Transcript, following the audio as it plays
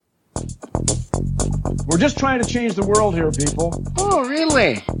We're just trying to change the world here, people. Oh,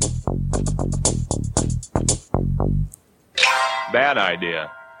 really? Bad idea.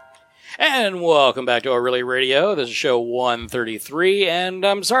 And welcome back to O'Reilly Radio. This is show 133, and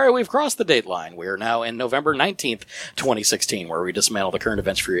I'm sorry we've crossed the date line. We are now in November 19th, 2016, where we dismantle the current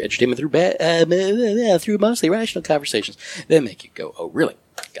events for your entertainment through mostly rational conversations that make you go, oh, really?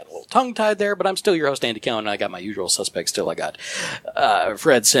 Got a little tongue-tied there, but I'm still your host, Andy Cohen, and I got my usual suspects still. I got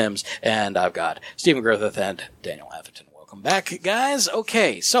Fred Sims, and I've got Stephen Griffith and Daniel Atherton. Welcome back, guys.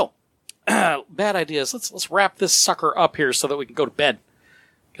 Okay, so, bad ideas. Let's wrap this sucker up here so that we can go to bed.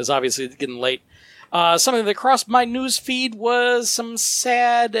 Because obviously it's getting late. Something that crossed my news feed was some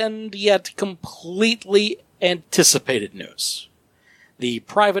sad and yet completely anticipated news. The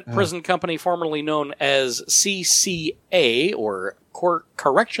private prison company formerly known as CCA, or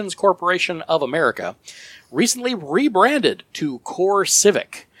Corrections Corporation of America, recently rebranded to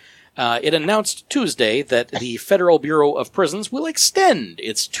CoreCivic. It announced Tuesday that the Federal Bureau of Prisons will extend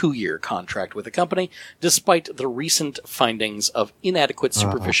its 2-year contract with the company, despite the recent findings of inadequate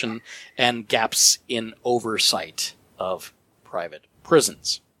supervision and gaps in oversight of private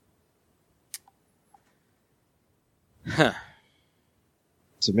prisons. Huh.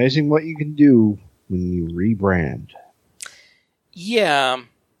 It's amazing what you can do when you rebrand. Yeah.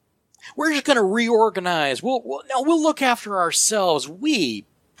 We're just going to reorganize. We'll look after ourselves. We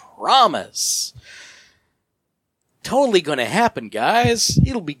promise. Totally going to happen, guys.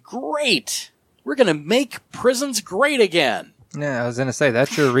 It'll be great. We're going to make prisons great again. Yeah, I was going to say,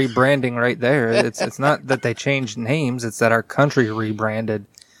 that's your rebranding right there. It's not that they changed names, it's that our country rebranded.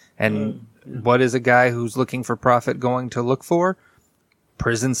 And what is a guy who's looking for profit going to look for?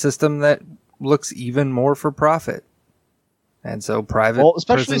 Prison system that looks even more for profit. And so private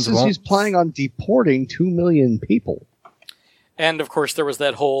especially since he's planning on deporting 2 million people. And, of course, there was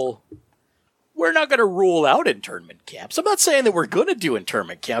that whole, we're not going to rule out internment camps. I'm not saying that we're going to do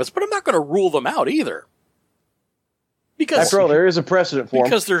internment camps, but I'm not going to rule them out either. Because, after all, there is a precedent for them.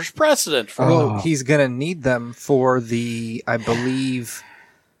 Because there's precedent for them. Well, he's going to need them for the, I believe,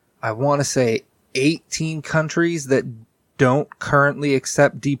 I want to say 18 countries that don't currently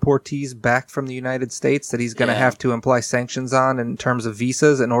accept deportees back from the United States that he's going to have to apply sanctions on in terms of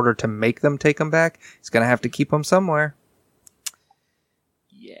visas in order to make them take them back. He's going to have to keep them somewhere.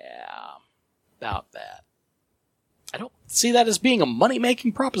 About that. I don't see that as being a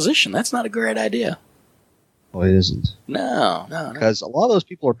money-making proposition. That's not a great idea. Well, it isn't. No. Because a lot of those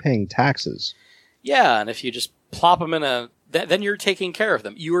people are paying taxes. Yeah, and if you just plop them in then you're taking care of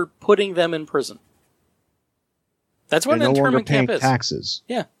them. You're putting them in prison. That's what an internment camp is. Taxes.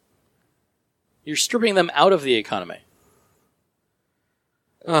 Yeah. You're stripping them out of the economy.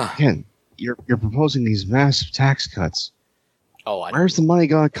 Again, you're proposing these massive tax cuts. Oh, I know. Where's the money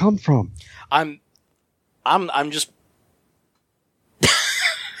going to come from? I'm just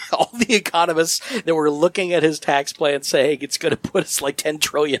all the economists that were looking at his tax plan saying it's going to put us like $10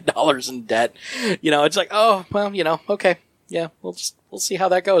 trillion in debt. It's like, oh, well, okay. Yeah, we'll see how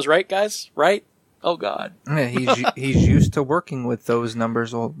that goes, right, guys? Right? Oh, God. Yeah, he's used to working with those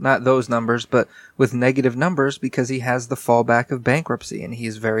numbers. Well, not those numbers, but with negative numbers because he has the fallback of bankruptcy, and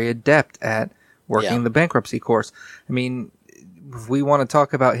he's very adept at working the bankruptcy course. I mean, if we want to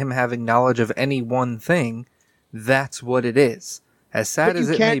talk about him having knowledge of any one thing, that's what it is. As sad as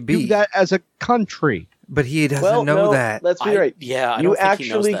it may be. You can't do that as a country. But he doesn't know that. Let's be right. Yeah, I you don't think actually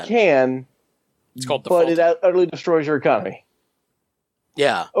he knows that. can. It's called but default. it utterly destroys your economy.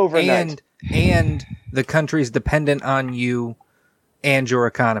 Yeah. Overnight. And the country's dependent on you and your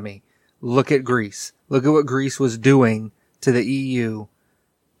economy. Look at Greece. Look at what Greece was doing to the EU,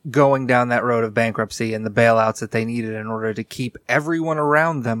 going down that road of bankruptcy and the bailouts that they needed in order to keep everyone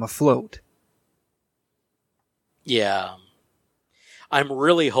around them afloat. Yeah. I'm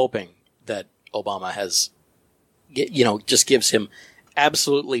really hoping that Obama has, just gives him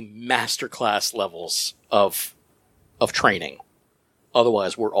absolutely masterclass levels of training.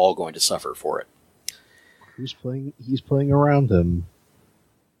 Otherwise, we're all going to suffer for it. He's playing around him.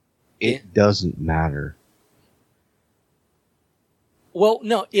 It doesn't matter. Well,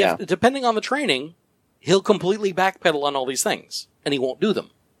 no, depending on the training, he'll completely backpedal on all these things, and he won't do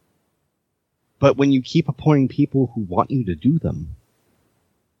them. But when you keep appointing people who want you to do them...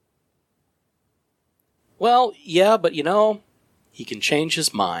 Well, yeah, but he can change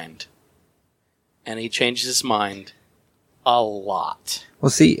his mind. And he changes his mind a lot. Well,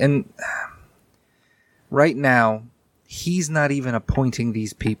 see, and right now, he's not even appointing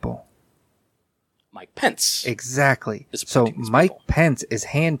these people. Mike Pence. Exactly. So Mike Pence is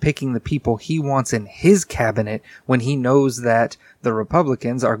handpicking the people he wants in his cabinet when he knows that the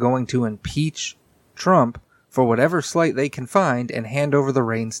Republicans are going to impeach Trump for whatever slight they can find and hand over the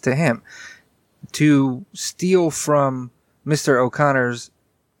reins to him. To steal from Mr. O'Connor's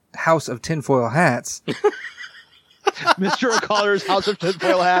house of tinfoil hats. Mr. O'Connor's House of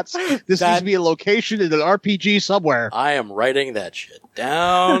Tinfoil Hats. This needs to be a location in an RPG somewhere. I am writing that shit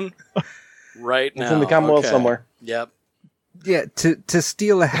down right now. It's in the Commonwealth somewhere. Yep. Yeah, to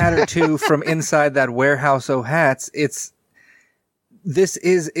steal a hat or two from inside that warehouse of hats, this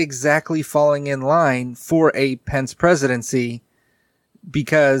is exactly falling in line for a Pence presidency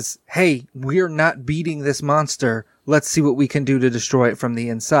because, hey, we're not beating this monster. Let's see what we can do to destroy it from the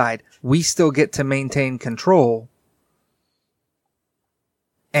inside. We still get to maintain control,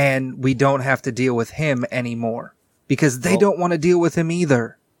 and we don't have to deal with him anymore because they don't want to deal with him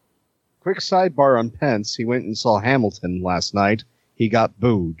either. Quick sidebar on Pence. He went and saw Hamilton last night. He got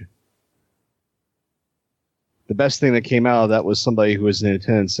booed. The best thing that came out of that was somebody who was in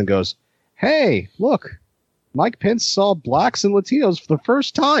attendance and goes, "Hey, look, Mike Pence saw blacks and Latinos for the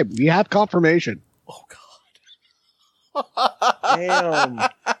first time. We have confirmation." Oh, God. Damn.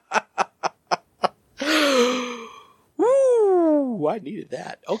 Woo! I needed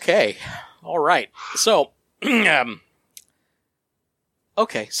that. Okay. All right. So,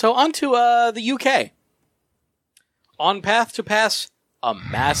 okay. So on to the UK. On path to pass a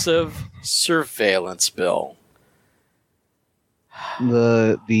massive surveillance bill.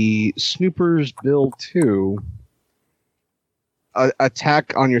 The Snoopers Bill 2,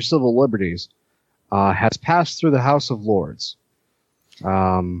 attack on your civil liberties, has passed through the House of Lords.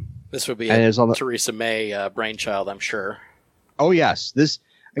 This would be a Theresa May brainchild, I'm sure. Oh, yes. This.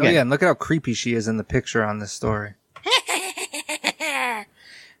 Again, and look at how creepy she is in the picture on this story.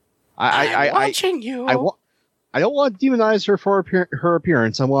 I'm watching you. I don't want to demonize her for her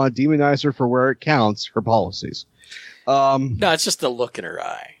appearance. I want to demonize her for where it counts, her policies. No, it's just the look in her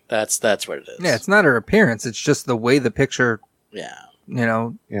eye. That's what it is. Yeah, it's not her appearance. It's just the way the picture,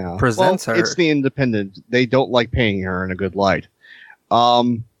 presents her. It's the Independent. They don't like painting her in a good light.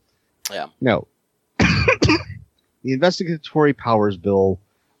 No. The Investigatory Powers Bill,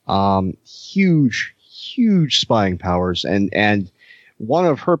 huge spying powers, and one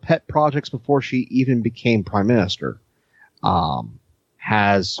of her pet projects before she even became Prime Minister,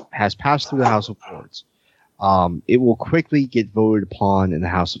 has passed through the House of Lords. It will quickly get voted upon in the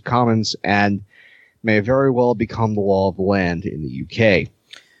House of Commons and may very well become the law of the land in the UK.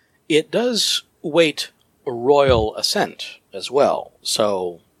 It does wait royal assent as well,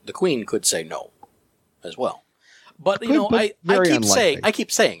 so the Queen could say no as well. But I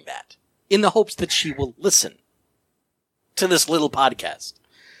keep saying that in the hopes that she will listen to this little podcast.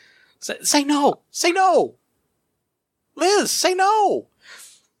 Say no, Liz, say no.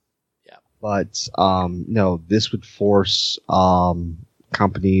 But, no, this would force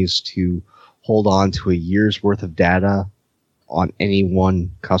companies to hold on to a year's worth of data on any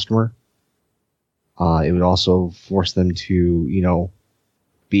one customer. It would also force them to,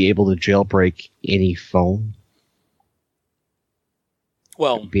 be able to jailbreak any phone.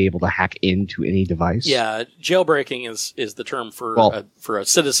 Well, be able to hack into any device. Yeah, jailbreaking is the term for a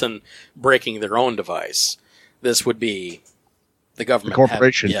citizen breaking their own device. This would be the government. The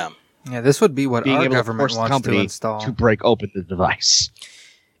corporation. Yeah, this would be what our government wants to install. To break open the device.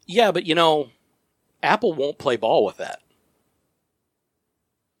 Yeah, but Apple won't play ball with that.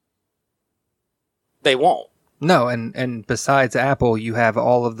 They won't. No, and besides Apple, you have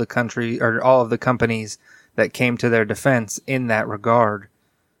all of the companies that came to their defense in that regard.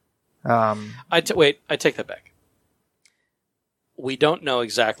 I take that back. We don't know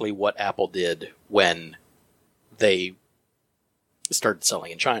exactly what Apple did when they started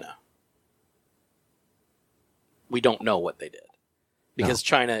selling in China. We don't know what they did. Because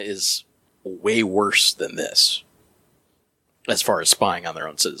China is way worse than this as far as spying on their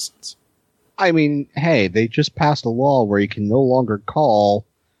own citizens. I mean, hey, they just passed a law where you can no longer call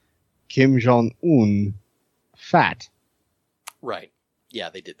Kim Jong-un fat. Right. Yeah,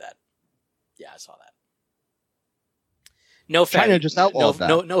 they did that. Yeah, I saw that. No fatty, China just outlawed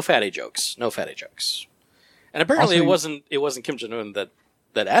that. No fatty jokes. No fatty jokes. And apparently it wasn't Kim Jong-un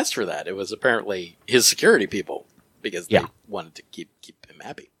that asked for that. It was apparently his security people because they wanted to keep him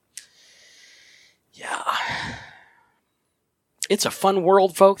happy. Yeah. It's a fun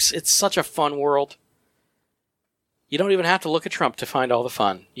world, folks. It's such a fun world. You don't even have to look at Trump to find all the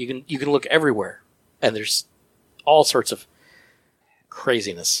fun. You can look everywhere, and there's all sorts of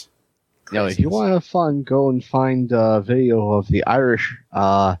craziness. No, if you want to have fun, go and find a video of the Irish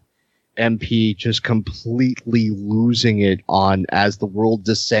MP just completely losing it on as the world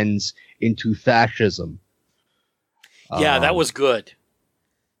descends into fascism. Yeah, that was good.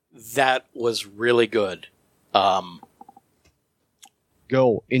 that was really good. Go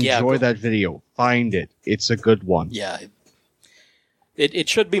enjoy go. that video. Find it. It's a good one. Yeah. It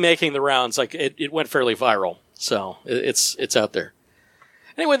should be making the rounds. Like it went fairly viral, so it's out there.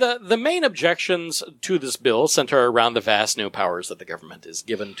 Anyway, the main objections to this bill center around the vast new powers that the government is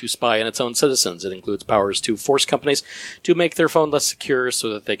given to spy on its own citizens. It includes powers to force companies to make their phone less secure so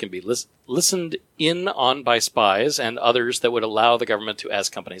that they can be listened in on by spies, and others that would allow the government to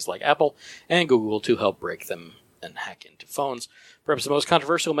ask companies like Apple and Google to help break them and hack into phones. Perhaps the most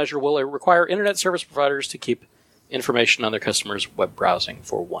controversial measure will require internet service providers to keep information on their customers' web browsing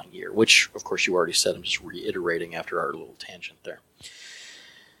for 1 year, which, of course, you already said. I'm just reiterating after our little tangent there.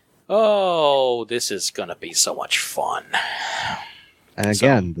 Oh, this is going to be so much fun. And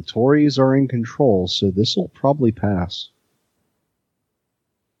again, the Tories are in control, so this will probably pass.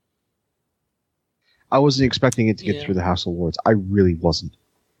 I wasn't expecting it to get through the House of Lords. I really wasn't.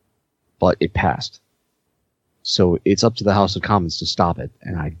 But it passed. So it's up to the House of Commons to stop it,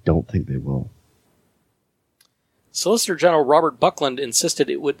 and I don't think they will. Solicitor General Robert Buckland insisted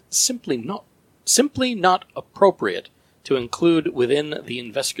it would simply not appropriate to include within the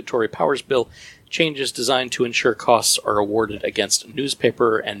Investigatory Powers Bill changes designed to ensure costs are awarded against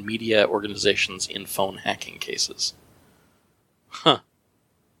newspaper and media organizations in phone hacking cases. Huh.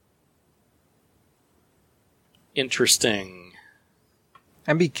 Interesting.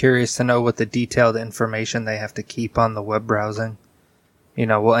 I'd be curious to know what the detailed information they have to keep on the web browsing,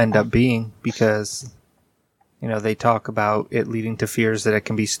 will end up being, because, they talk about it leading to fears that it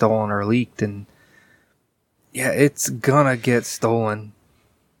can be stolen or leaked, and yeah, it's gonna get stolen.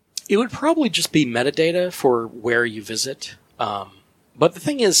 It would probably just be metadata for where you visit. But the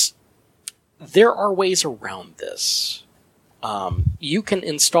thing is, there are ways around this. You can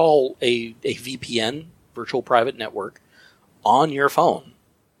install a VPN, virtual private network, on your phone.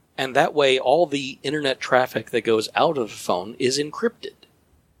 And that way, all the internet traffic that goes out of the phone is encrypted.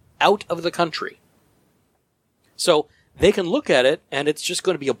 Out of the country. So they can look at it, and it's just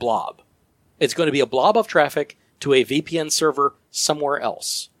going to be a blob. It's going to be a blob of traffic to a VPN server somewhere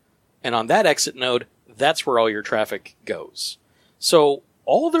else. And on that exit node, that's where all your traffic goes. So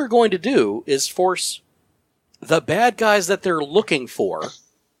all they're going to do is force the bad guys that they're looking for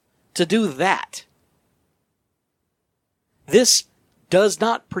to do that. This does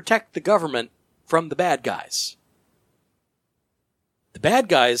not protect the government from the bad guys. The bad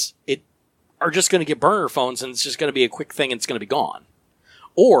guys are just going to get burner phones, and it's just going to be a quick thing and it's going to be gone.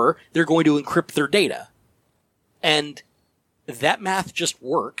 Or they're going to encrypt their data. And that math just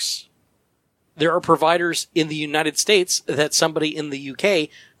works. There are providers in the United States that somebody in the UK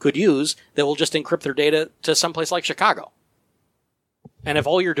could use that will just encrypt their data to someplace like Chicago. And if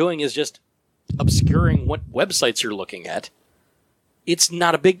all you're doing is just obscuring what websites you're looking at, it's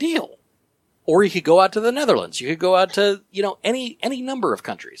not a big deal. Or you could go out to the Netherlands. You could go out to, any number of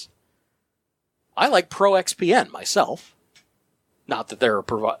countries. I like ProXPN myself. Not that they're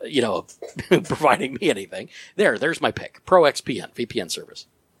providing me anything. There's my pick. ProXPN, VPN service.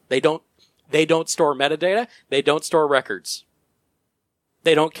 They don't store metadata. They don't store records.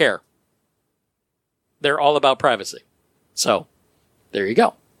 They don't care. They're all about privacy. So, there you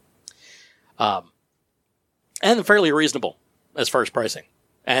go. And fairly reasonable as far as pricing.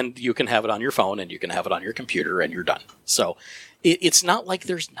 And you can have it on your phone, and you can have it on your computer, and you're done. So, it's not like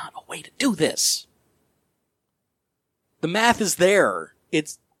there's not a way to do this. The math is there.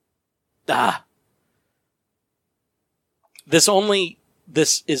 This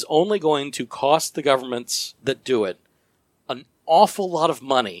is only going to cost the governments that do it an awful lot of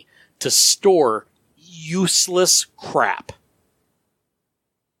money to store useless crap.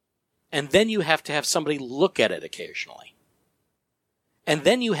 And then you have to have somebody look at it occasionally. And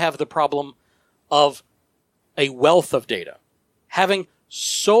then you have the problem of a wealth of data. Having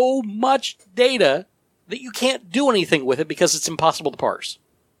so much data that you can't do anything with it because it's impossible to parse.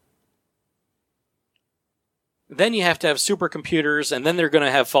 Then you have to have supercomputers, and then they're going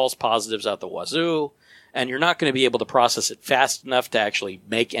to have false positives out the wazoo, and you're not going to be able to process it fast enough to actually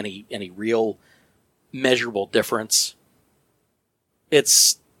make any real measurable difference.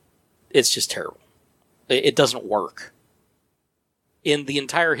 It's just terrible. It doesn't work. In the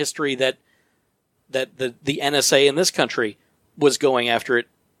entire history that the NSA in this country was going after it,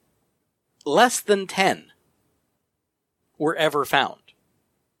 less than 10 were ever found.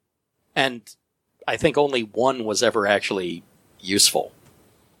 And I think only one was ever actually useful.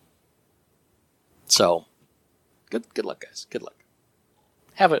 So, good luck, guys. Good luck.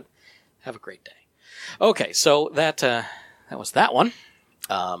 Have a great day. Okay, so that was that one.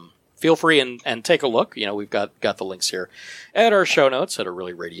 feel free and take a look. We've got the links here at our show notes at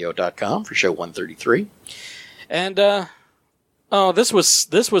O'ReillyRadio.com for show 133. And this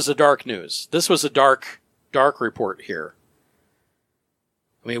was a dark news. This was a dark report here.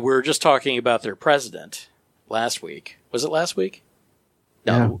 I mean, we were just talking about their president last week. Was it last week?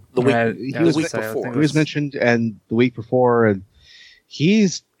 No, yeah. the week before. He was mentioned, and the week before, and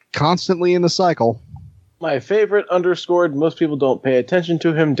he's constantly in the cycle. My favorite underscored, most people don't pay attention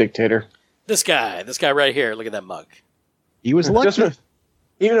to him, dictator. This guy right here. Look at that mug. He was elected.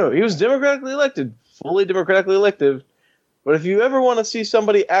 Even though he was democratically elected, fully democratically elected. But if you ever want to see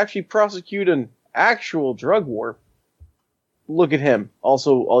somebody actually prosecute an actual drug war, look at him.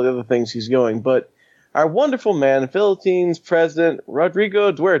 Also, all the other things he's going. But our wonderful man, Philippines President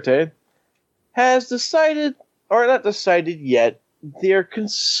Rodrigo Duterte, has decided, or not decided yet, they're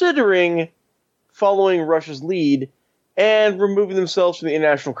considering following Russia's lead and removing themselves from the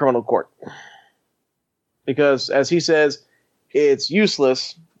International Criminal Court. Because, as he says, it's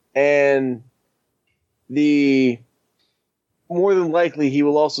useless, and more than likely he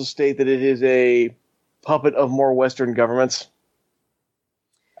will also state that it is a puppet of more Western governments.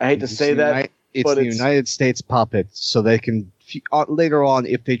 I hate to say that. It's the United States puppet, so they can, later on,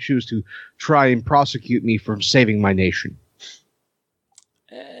 if they choose to, try and prosecute me for saving my nation.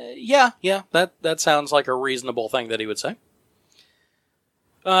 Yeah, that sounds like a reasonable thing that he would say.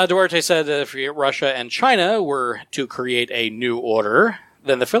 Duarte said that if Russia and China were to create a new order,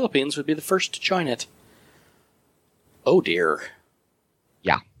 then the Philippines would be the first to join it. Oh dear.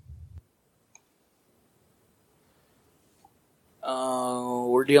 Yeah.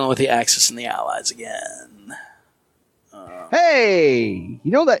 We're dealing with the Axis and the Allies again. Hey!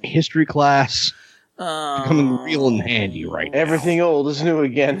 You know that history class? Becoming real and handy right now. Everything old is new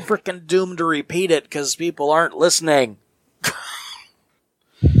again. Frickin' doomed to repeat it because people aren't listening.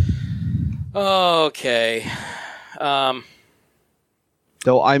 Okay. Though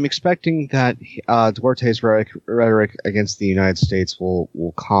I'm expecting that Duarte's rhetoric against the United States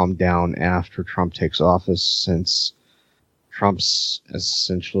will calm down after Trump takes office, since Trump's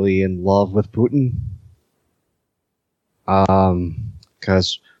essentially in love with Putin.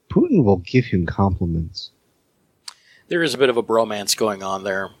 Because Putin will give him compliments. There is a bit of a bromance going on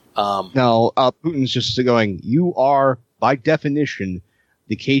there. No, Putin's just going, you are, by definition,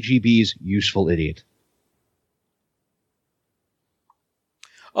 the KGB's useful idiot.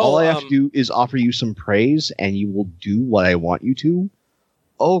 All I have to do is offer you some praise, and you will do what I want you to?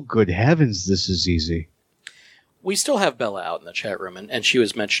 Oh, good heavens, this is easy. We still have Bella out in the chat room, and she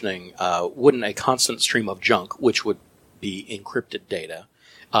was mentioning, wouldn't a constant stream of junk, which would be encrypted data,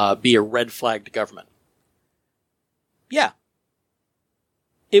 be a red flag to government? Yeah.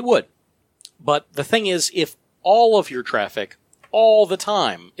 It would. But the thing is, if all of your traffic, all the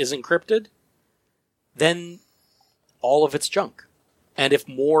time, is encrypted, then all of it's junk. And if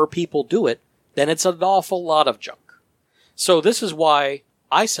more people do it, then it's an awful lot of junk. So this is why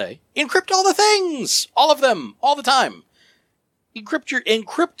I say, encrypt all the things! All of them! All the time!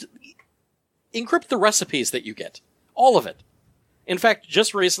 Encrypt the recipes that you get. All of it. In fact,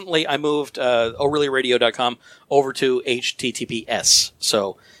 just recently I moved O'ReillyRadio.com over to HTTPS.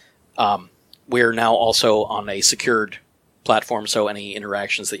 So we're now also on a secured platform, so any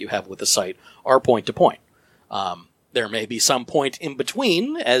interactions that you have with the site are point-to-point. There may be some point in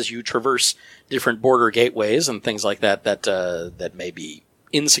between as you traverse different border gateways and things like that that may be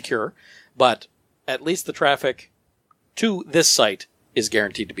insecure, but at least the traffic to this site is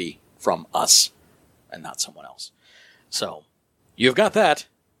guaranteed to be from us and not someone else. So you've got that.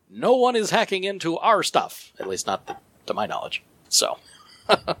 No one is hacking into our stuff, at least not to my knowledge. So,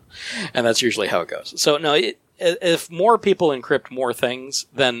 and that's usually how it goes. So no, if more people encrypt more things,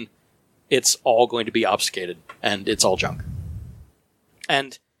 then it's all going to be obfuscated, and it's all junk.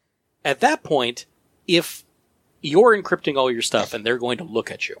 And at that point, if you're encrypting all your stuff and they're going to look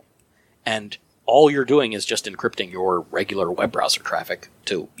at you, and all you're doing is just encrypting your regular web browser traffic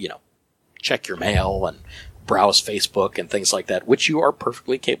to, check your mail and browse Facebook and things like that, which you are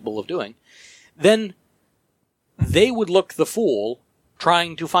perfectly capable of doing, then they would look the fool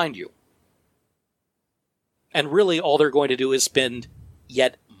trying to find you. And really all they're going to do is spend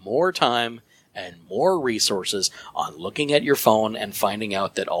yet more time and more resources on looking at your phone and finding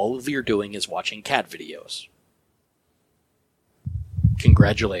out that all of you're doing is watching cat videos.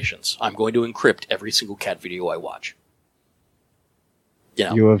 Congratulations. I'm going to encrypt every single cat video I watch.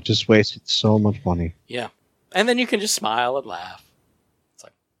 You have just wasted so much money. Yeah. And then you can just smile and laugh. It's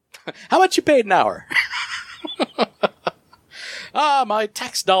like, how much you paid an hour? My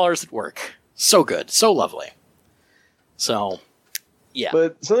tax dollars at work. So good. So lovely. So, Yeah.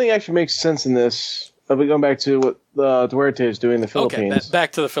 But something actually makes sense in this. Going back to what Duarte is doing in the Philippines. Okay,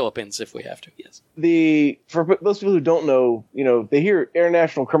 back to the Philippines if we have to. Yes. For those people who don't know, they hear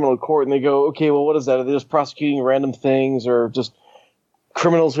International Criminal Court and they go, okay, well, what is that? Are they just prosecuting random things or just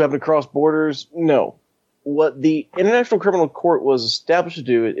criminals who happen to cross borders? No. What the International Criminal Court was established to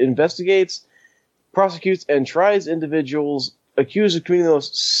do, it investigates, prosecutes, and tries individuals accused of committing the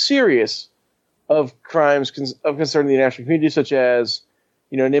most serious of crimes of concern to the international community, such as,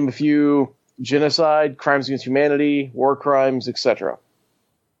 name a few: genocide, crimes against humanity, war crimes, etc.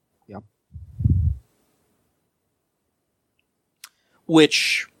 Yep.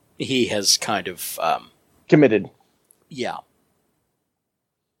 Which he has kind of committed. Yeah.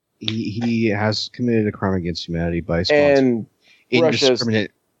 He has committed a crime against humanity by and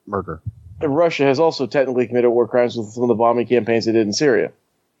indiscriminate murder. Russia has also technically committed war crimes with some of the bombing campaigns they did in Syria.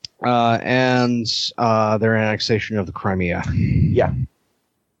 And their annexation of the Crimea. Yeah.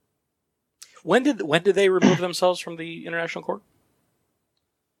 When did they remove themselves from the International Court?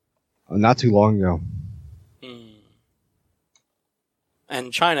 Not too long ago.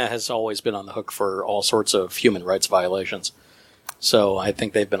 And China has always been on the hook for all sorts of human rights violations. So I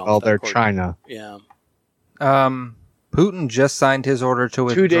think they've been on they're court. China. Yeah. Putin just signed his order to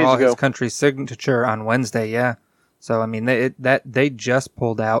 2 days withdraw ago. his country's signature on Wednesday. Yeah. So I mean, they just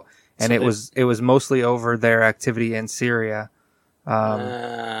pulled out, and So it was mostly over their activity in Syria.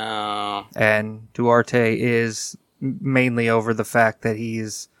 And Duarte is mainly over the fact that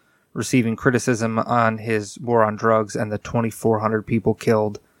he's receiving criticism on his war on drugs and the 2,400 people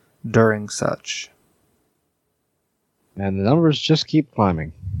killed during such. And the numbers just keep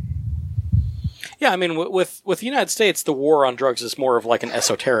climbing. Yeah, I mean, with the United States, the war on drugs is more of like an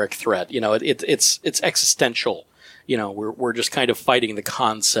esoteric threat. It's existential. We're just kind of fighting the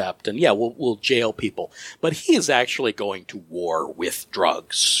concept, and yeah, we'll jail people. But he is actually going to war with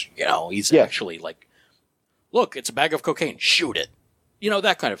drugs. He's actually like, look, it's a bag of cocaine, shoot it.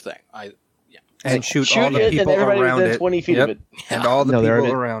 That kind of thing. And shoot all the it, people and everybody around within it. 20 feet of it. And all the there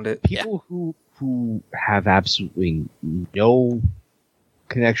people are around it. People who have absolutely no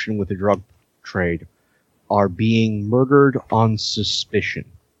connection with the drug trade are being murdered on suspicion.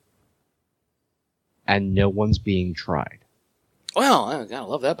 And no one's being tried. Well, I gotta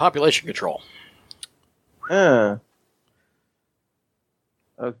love that population control. I'm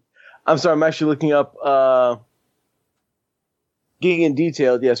sorry, I'm actually looking up getting in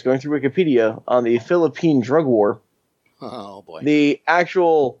detail, yes, going through Wikipedia on the Philippine drug war. Oh boy. The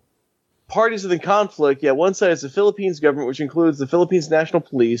actual parties of the conflict, one side is the Philippines government, which includes the Philippines National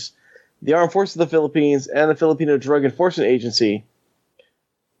Police, the Armed Forces of the Philippines, and the Filipino Drug Enforcement Agency.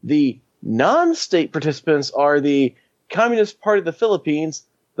 The non-state participants are the Communist Party of the Philippines,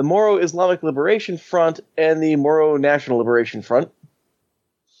 the Moro Islamic Liberation Front, and the Moro National Liberation Front.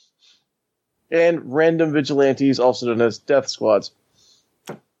 And random vigilantes, also known as death squads.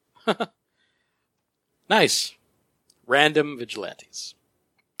 Nice. Random vigilantes.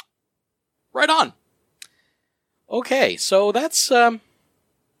 Right on. Okay, so that's the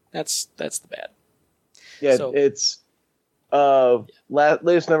bad. Yeah, So- it's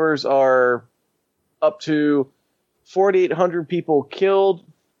latest numbers are up to 4,800 people killed,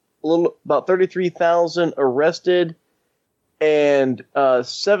 about 33,000 arrested, and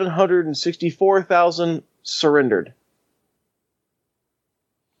 764,000 surrendered.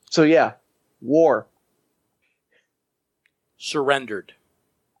 So yeah, war. Surrendered.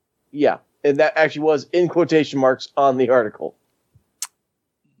 Yeah, and that actually was in quotation marks on the article.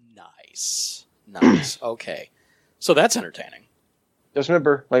 Nice. Okay. So that's entertaining. Just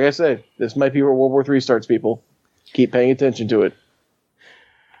remember, like I said, this might be where World War III starts, people. Keep paying attention to it.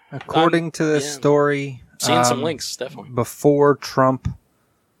 According to this story, Seeing some links, definitely. before Trump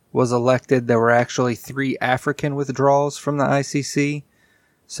was elected, there were actually 3 African withdrawals from the ICC.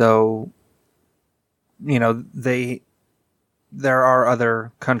 So, there are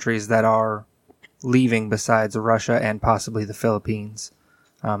other countries that are leaving besides Russia and possibly the Philippines.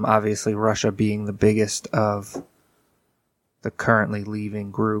 Obviously, Russia being the biggest of the currently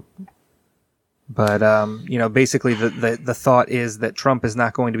leaving group. But, basically the thought is that Trump is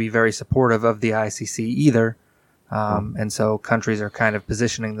not going to be very supportive of the ICC either. And so countries are kind of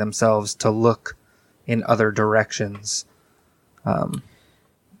positioning themselves to look in other directions.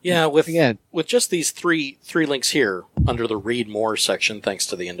 Yeah, with Again. just these three links here under the Read More section, thanks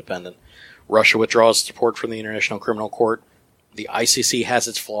to The Independent. Russia withdraws support from the International Criminal Court. The ICC has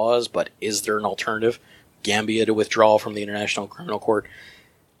its flaws, but is there an alternative? Gambia to withdraw from the International Criminal Court.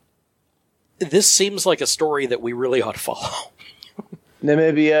 This seems like a story that we really ought to follow.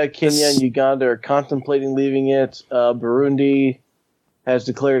 Namibia, Kenya, and Uganda are contemplating leaving it. Burundi, has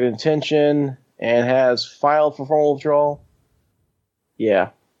declared intention and has filed for formal withdrawal. Yeah.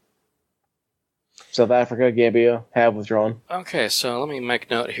 South Africa, Gambia have withdrawn. Okay, so let me make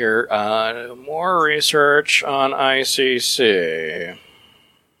note here. More research on ICC.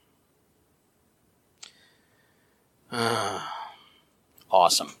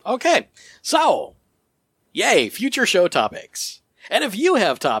 Awesome. Okay, so, yay, future show topics. And if you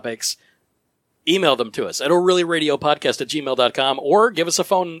have topics, email them to us at o'reillyradiopodcast@gmail.com or give us a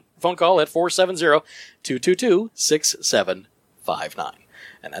phone call at 470-222-6759.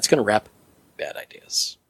 And that's going to wrap Bad Ideas.